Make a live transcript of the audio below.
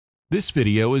This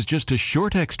video is just a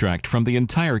short extract from the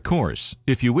entire course.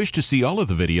 If you wish to see all of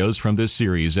the videos from this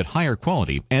series at higher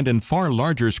quality and in far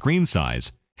larger screen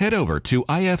size, head over to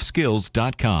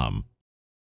ifskills.com.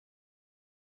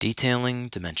 Detailing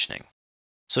dimensioning.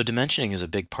 So dimensioning is a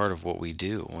big part of what we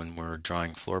do when we're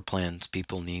drawing floor plans.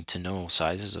 People need to know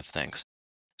sizes of things.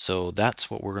 So that's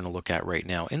what we're going to look at right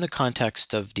now in the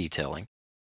context of detailing.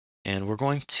 And we're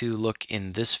going to look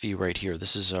in this view right here.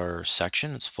 This is our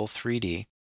section. It's full 3D.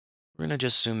 We're going to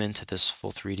just zoom into this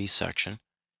full 3D section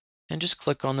and just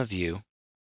click on the view,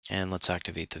 and let's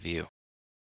activate the view.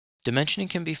 Dimensioning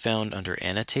can be found under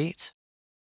Annotate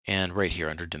and right here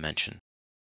under Dimension.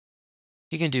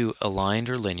 You can do aligned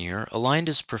or linear. Aligned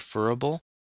is preferable.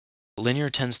 Linear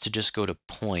tends to just go to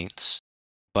points,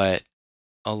 but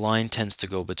aligned tends to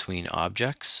go between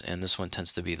objects, and this one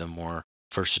tends to be the more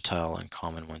versatile and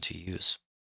common one to use.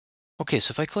 Okay,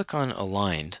 so if I click on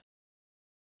aligned,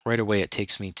 right away it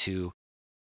takes me to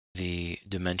the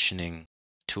dimensioning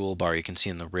toolbar. You can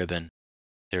see in the ribbon,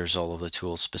 there's all of the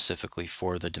tools specifically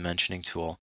for the dimensioning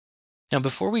tool. Now,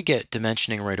 before we get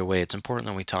dimensioning right away, it's important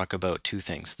that we talk about two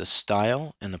things, the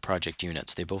style and the project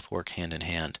units. They both work hand in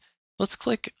hand. Let's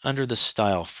click under the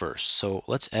style first. So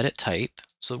let's edit type.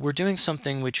 So we're doing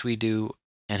something which we do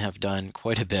and have done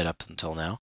quite a bit up until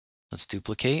now. Let's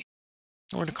duplicate.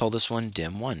 And we're going to call this one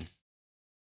dim1.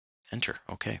 Enter.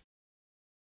 Okay.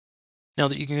 Now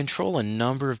that you can control a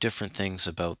number of different things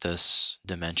about this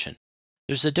dimension.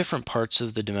 There's the different parts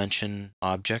of the dimension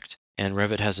object, and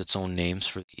Revit has its own names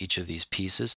for each of these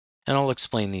pieces, and I'll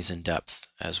explain these in depth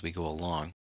as we go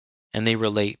along. And they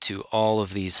relate to all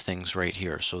of these things right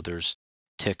here. So there's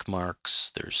tick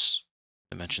marks, there's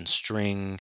dimension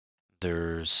string,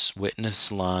 there's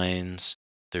witness lines,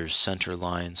 there's center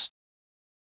lines.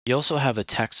 You also have a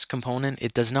text component.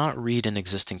 It does not read an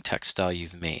existing text style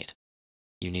you've made.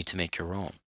 You need to make your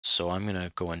own. So I'm going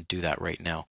to go and do that right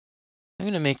now. I'm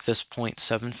going to make this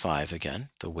 0.75 again,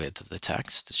 the width of the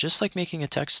text. It's just like making a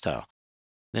text style.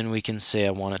 Then we can say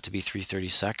I want it to be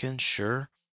 3/32. Sure.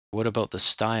 What about the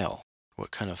style?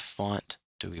 What kind of font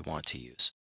do we want to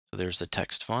use? So there's the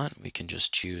text font. We can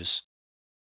just choose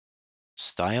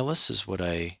stylus is what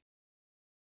I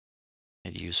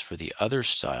had used for the other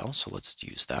style. So let's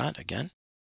use that again.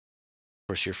 Of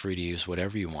course, you're free to use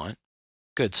whatever you want.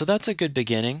 Good, so that's a good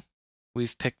beginning.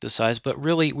 We've picked the size, but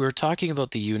really we're talking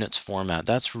about the units format.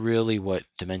 That's really what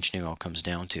dimensioning all comes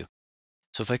down to.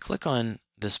 So if I click on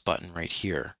this button right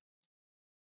here,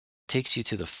 it takes you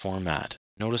to the format.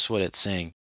 Notice what it's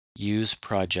saying, use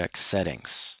project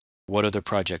settings. What are the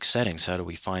project settings? How do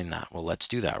we find that? Well, let's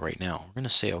do that right now. We're going to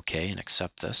say OK and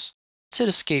accept this. Let's hit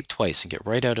escape twice and get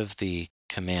right out of the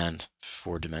command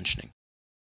for dimensioning.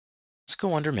 Let's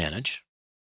go under manage.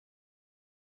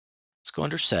 Let's go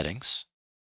under settings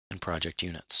and project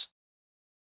units.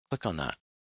 Click on that.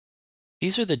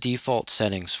 These are the default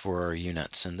settings for our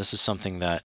units, and this is something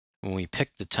that when we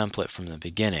picked the template from the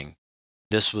beginning,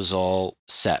 this was all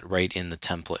set right in the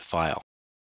template file.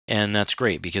 And that's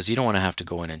great because you don't want to have to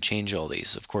go in and change all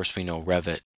these. Of course, we know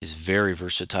Revit is very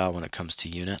versatile when it comes to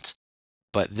units,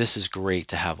 but this is great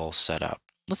to have all set up.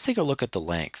 Let's take a look at the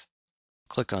length.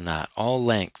 Click on that. All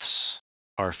lengths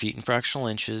are feet and fractional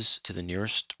inches to the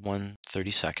nearest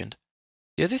 1/32.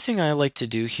 The other thing I like to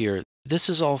do here, this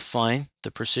is all fine. The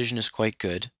precision is quite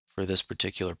good for this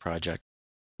particular project.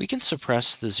 We can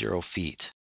suppress the 0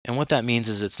 feet. And what that means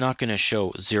is it's not going to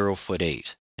show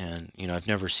 0'8". And I've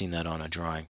never seen that on a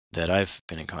drawing that I've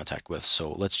been in contact with.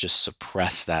 So let's just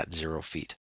suppress that 0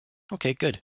 feet. Okay,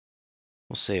 good.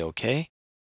 We'll say OK.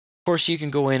 Of course, you can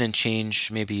go in and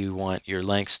change. Maybe you want your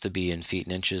lengths to be in feet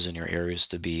and inches and your areas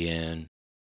to be in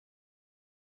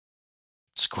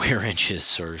square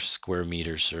inches or square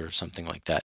meters or something like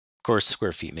that. Of course,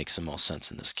 square feet makes the most sense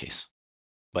in this case,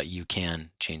 but you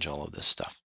can change all of this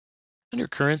stuff. Under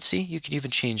currency, you can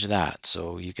even change that.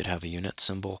 So you could have a unit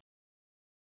symbol,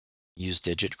 use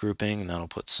digit grouping, and that'll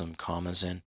put some commas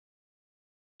in,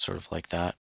 sort of like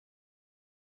that.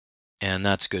 And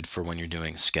that's good for when you're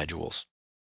doing schedules.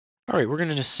 All right, we're going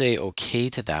to just say OK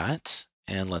to that,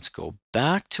 and let's go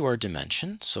back to our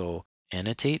dimension. So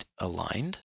annotate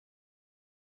aligned.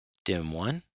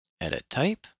 dim1, edit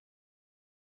type,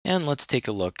 and let's take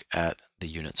a look at the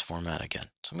units format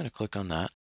again. So I'm going to click on that.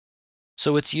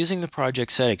 So it's using the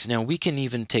project settings. Now we can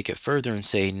even take it further and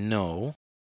say no,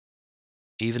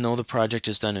 even though the project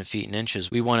is done in feet and inches,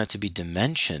 we want it to be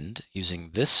dimensioned using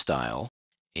this style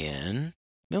in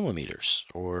millimeters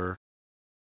or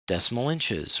decimal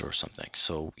inches or something.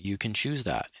 So you can choose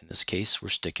that. In this case, we're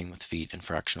sticking with feet and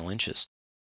fractional inches.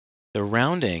 The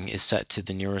rounding is set to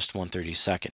the nearest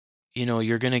 1/32.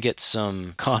 you're going to get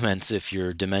some comments if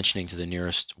you're dimensioning to the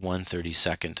nearest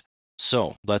 1/32.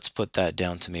 So let's put that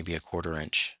down to maybe 1/4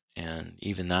 inch. And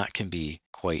even that can be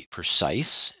quite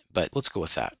precise, but let's go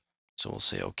with that. So we'll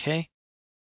say OK.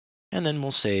 And then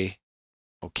we'll say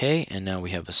OK. And now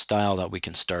we have a style that we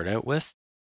can start out with.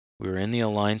 We're in the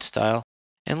align style.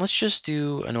 And let's just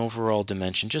do an overall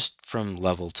dimension just from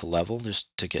level to level just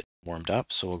to get warmed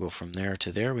up. So we'll go from there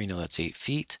to there. We know that's 8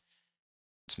 feet.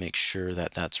 Let's make sure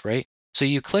that that's right. So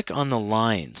you click on the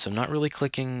lines. I'm not really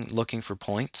looking for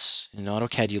points. In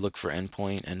AutoCAD, you look for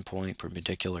endpoint,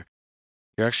 perpendicular.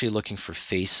 You're actually looking for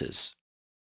faces.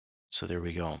 So there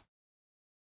we go.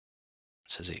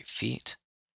 It says 8 feet.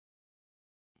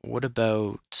 What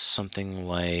about something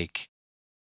like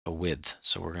a width?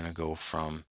 So we're going to go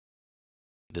from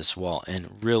this wall.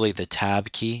 And really, the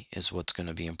tab key is what's going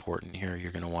to be important here.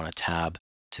 You're going to want to tab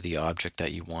to the object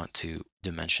that you want to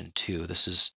dimension to. This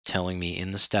is telling me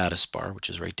in the status bar, which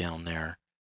is right down there.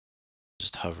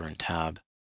 Just hover and tab.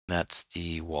 That's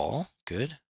the wall.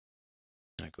 Good.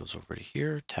 And it goes over to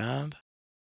here, tab.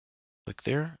 Click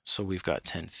there. So we've got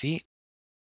 10 feet.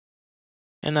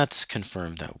 And that's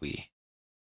confirmed that we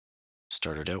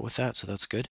started out with that. So that's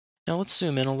good. Now let's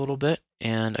zoom in a little bit.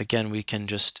 And again, we can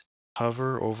just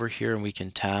hover over here and we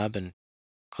can tab and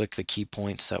click the key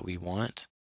points that we want.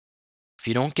 If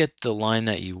you don't get the line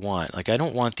that you want, like I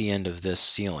don't want the end of this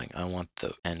ceiling, I want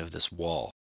the end of this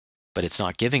wall, but it's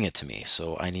not giving it to me.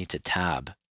 So I need to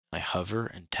tab. I hover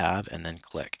and tab and then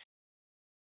click.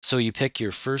 So you pick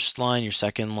your first line, your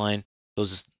second line.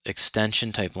 Those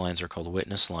extension type lines are called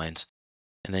witness lines.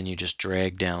 And then you just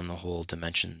drag down the whole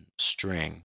dimension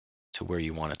string to where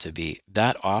you want it to be.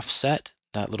 That offset,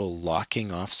 that little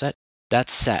locking offset,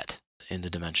 that's set in the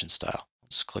dimension style.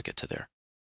 Let's click it to there.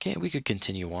 Okay, we could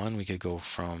continue on. We could go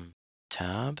from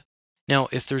tab. Now,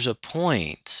 if there's a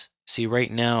point, see right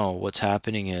now what's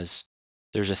happening is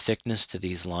there's a thickness to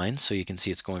these lines. So you can see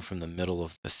it's going from the middle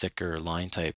of the thicker line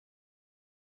type.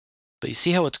 But you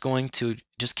see how it's going to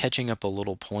just catching up a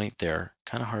little point there.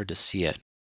 Kind of hard to see it.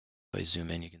 If I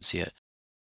zoom in, you can see it.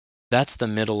 That's the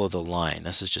middle of the line.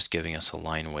 This is just giving us a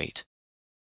line weight.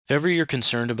 If ever you're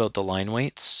concerned about the line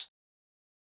weights,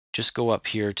 just go up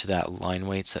here to that line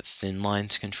weights, that thin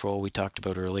lines control we talked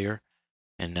about earlier,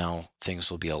 and now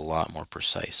things will be a lot more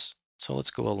precise. So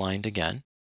let's go aligned again.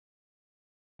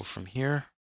 Go from here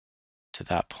to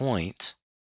that point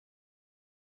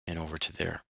and over to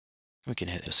there. We can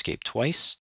hit escape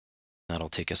twice. That'll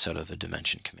take us out of the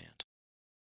dimension command.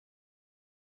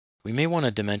 We may want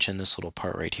to dimension this little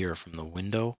part right here from the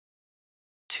window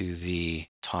to the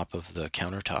top of the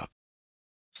countertop.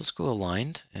 So let's go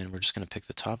aligned, and we're just going to pick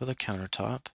the top of the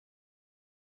countertop,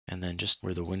 and then just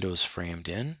where the window is framed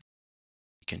in,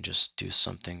 you can just do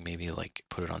something maybe like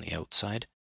put it on the outside.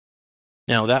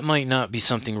 Now that might not be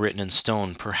something written in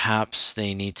stone. Perhaps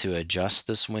they need to adjust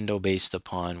this window based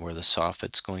upon where the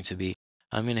soffit's going to be.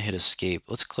 I'm going to hit escape.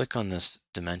 Let's click on this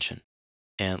dimension,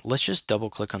 and let's just double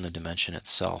click on the dimension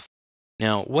itself.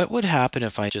 Now, what would happen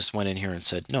if I just went in here and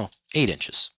said, no, 8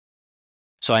 inches?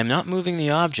 So I'm not moving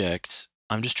the object.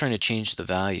 I'm just trying to change the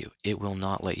value. It will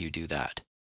not let you do that.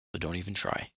 So don't even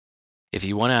try. If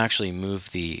you want to actually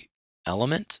move the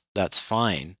element, that's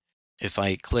fine. If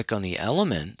I click on the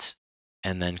element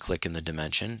and then click in the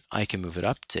dimension, I can move it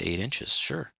up to 8 inches,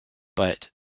 sure.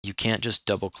 But you can't just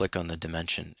double click on the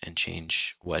dimension and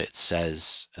change what it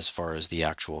says as far as the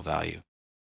actual value.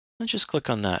 Let's just click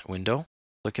on that window,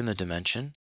 click in the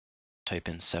dimension, type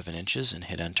in 7 inches and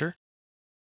hit enter.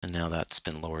 And now that's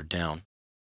been lowered down.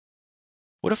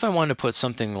 What if I wanted to put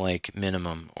something like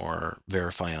minimum or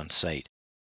verify on site?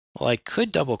 Well, I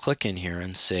could double click in here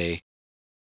and say,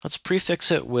 let's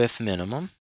prefix it with minimum.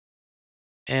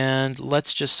 And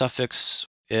let's just suffix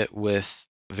it with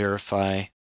verify,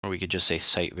 or we could just say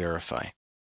site verify.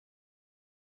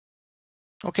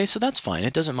 Okay, so that's fine.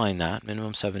 It doesn't mind that.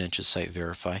 Minimum 7 inches site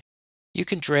verify. You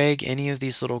can drag any of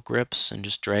these little grips and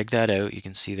just drag that out. You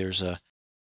can see there's a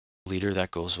leader that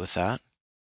goes with that.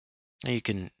 Now you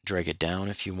can drag it down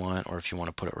if you want, or if you want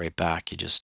to put it right back, you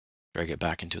just drag it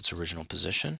back into its original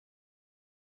position.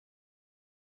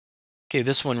 Okay,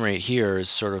 this one right here is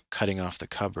sort of cutting off the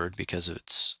cupboard because of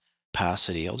its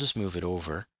opacity. I'll just move it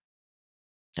over.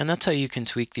 And that's how you can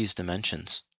tweak these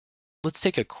dimensions. Let's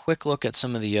take a quick look at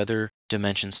some of the other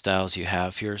dimension styles you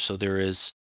have here. So there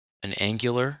is an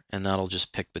angular, and that'll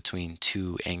just pick between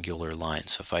 2 angular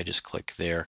lines. So if I just click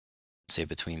there, say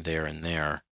between there and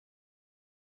there,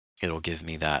 it'll give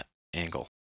me that angle.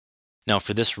 Now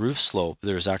for this roof slope,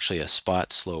 there's actually a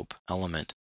spot slope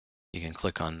element. You can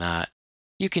click on that.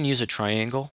 You can use a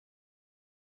triangle.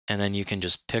 And then you can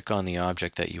just pick on the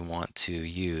object that you want to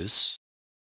use.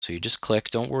 So you just click,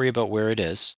 don't worry about where it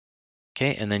is.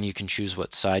 Okay, and then you can choose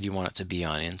what side you want it to be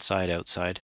on, inside,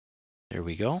 outside. There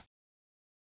we go.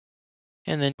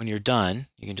 And then when you're done,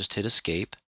 you can just hit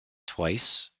escape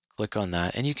twice, click on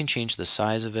that, and you can change the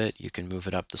size of it. You can move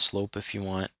it up the slope if you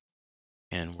want.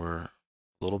 And we're a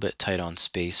little bit tight on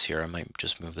space here. I might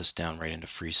just move this down right into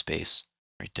free space,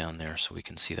 right down there, so we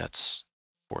can see that's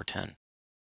 410.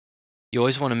 You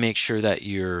always want to make sure that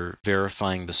you're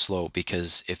verifying the slope,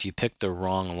 because if you pick the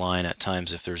wrong line at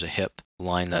times, if there's a hip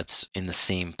line that's in the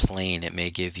same plane, it may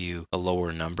give you a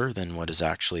lower number than what is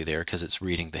actually there because it's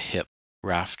reading the hip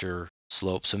rafter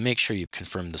slope. So make sure you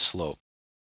confirm the slope.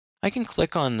 I can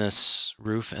click on this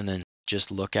roof and then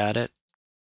just look at it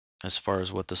as far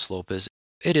as what the slope is.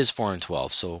 It is 4 and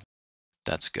 12, so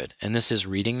that's good. And this is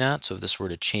reading that, so if this were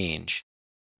to change,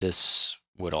 this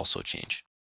would also change.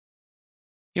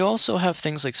 You also have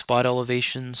things like spot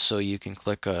elevations, so you can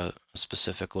click a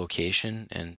specific location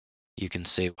and you can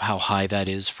say how high that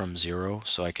is from 0.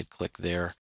 So I could click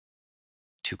there,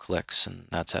 2 clicks, and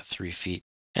that's at 3 feet.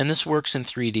 And this works in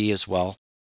 3D as well.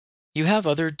 You have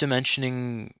other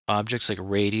dimensioning objects like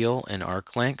radial and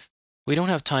arc length. We don't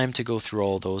have time to go through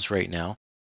all those right now.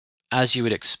 As you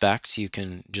would expect, you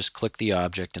can just click the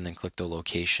object and then click the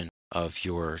location of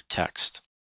your text.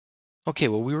 Okay,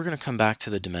 well, we were going to come back to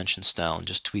the dimension style and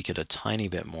just tweak it a tiny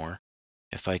bit more.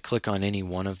 If I click on any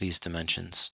one of these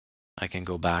dimensions, I can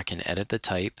go back and edit the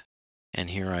type, and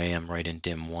here I am right in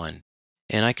dim 1.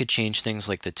 And I could change things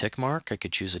like the tick mark. I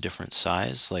could choose a different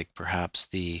size, like perhaps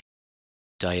the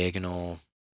diagonal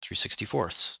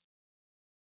 3/64.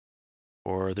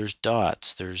 Or there's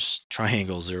dots, there's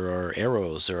triangles, there are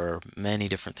arrows, there are many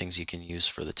different things you can use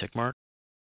for the tick mark.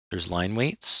 There's line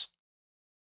weights.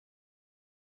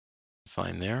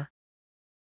 Find there.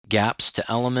 Gaps to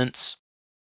elements.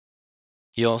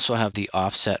 You also have the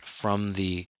offset from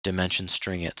the dimension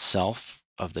string itself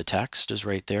of the text is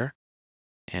right there.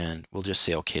 And we'll just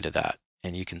say OK to that.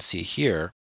 And you can see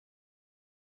here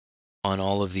on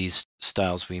all of these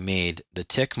styles we made, the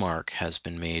tick mark has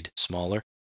been made smaller.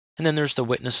 And then there's the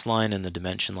witness line and the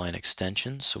dimension line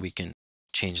extensions. So we can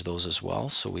change those as well.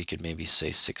 So we could maybe say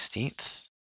 16th.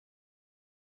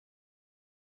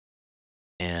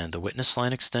 And the witness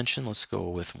line extension, let's go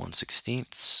with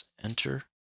 1/16, enter,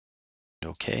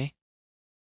 OK.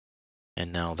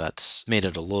 And now that's made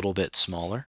it a little bit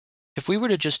smaller. If we were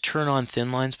to just turn on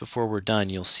thin lines before we're done,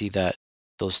 you'll see that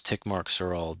those tick marks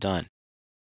are all done.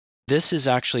 This is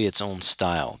actually its own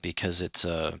style because it's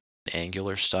an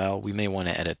angular style. We may want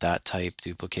to edit that type,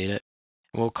 duplicate it.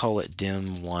 We'll call it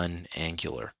dim 1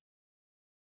 angular.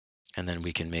 And then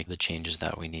we can make the changes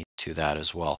that we need to that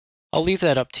as well. I'll leave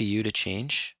that up to you to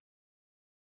change.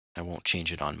 I won't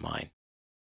change it on mine.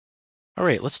 All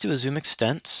right, let's do a zoom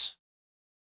extents.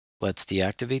 Let's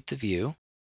deactivate the view.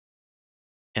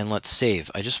 And let's save.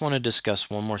 I just want to discuss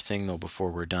one more thing though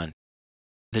before we're done.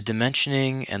 The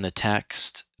dimensioning and the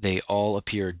text, they all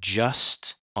appear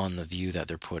just on the view that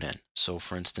they're put in. So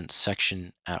for instance,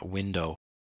 section at window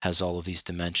has all of these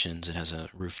dimensions. It has a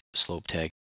roof slope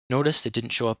tag. Notice it didn't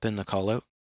show up in the callout.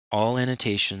 All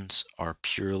annotations are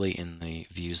purely in the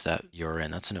views that you're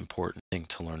in. That's an important thing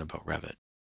to learn about Revit.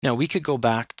 Now we could go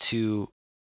back to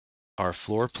our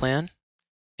floor plan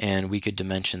and we could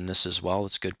dimension this as well.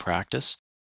 It's good practice.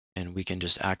 And we can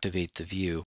just activate the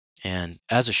view. And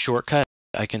as a shortcut,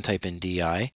 I can type in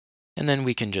DI and then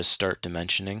we can just start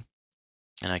dimensioning.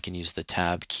 And I can use the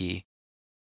tab key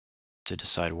to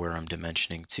decide where I'm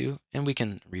dimensioning to, and we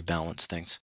can rebalance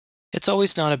things. It's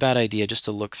always not a bad idea just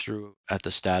to look through at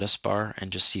the status bar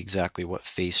and just see exactly what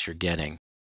face you're getting.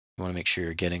 You want to make sure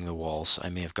you're getting the walls. I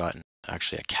may have gotten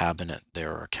actually a cabinet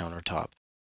there or a countertop.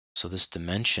 So this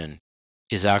dimension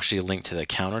is actually linked to the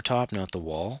countertop, not the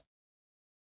wall.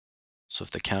 So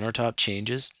if the countertop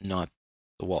changes, not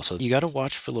the wall. So you got to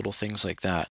watch for little things like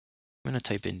that. I'm going to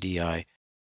type in DI.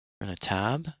 I'm going to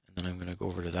tab, and then I'm going to go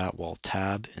over to that wall,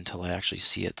 tab, until I actually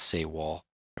see it say wall.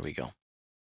 There we go.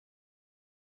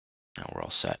 Now we're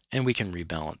all set. And we can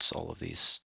rebalance all of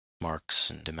these marks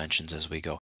and dimensions as we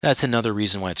go. That's another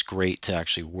reason why it's great to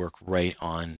actually work right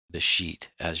on the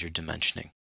sheet as you're dimensioning.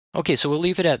 Okay, so we'll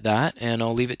leave it at that, and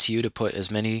I'll leave it to you to put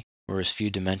as many or as few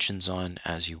dimensions on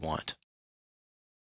as you want.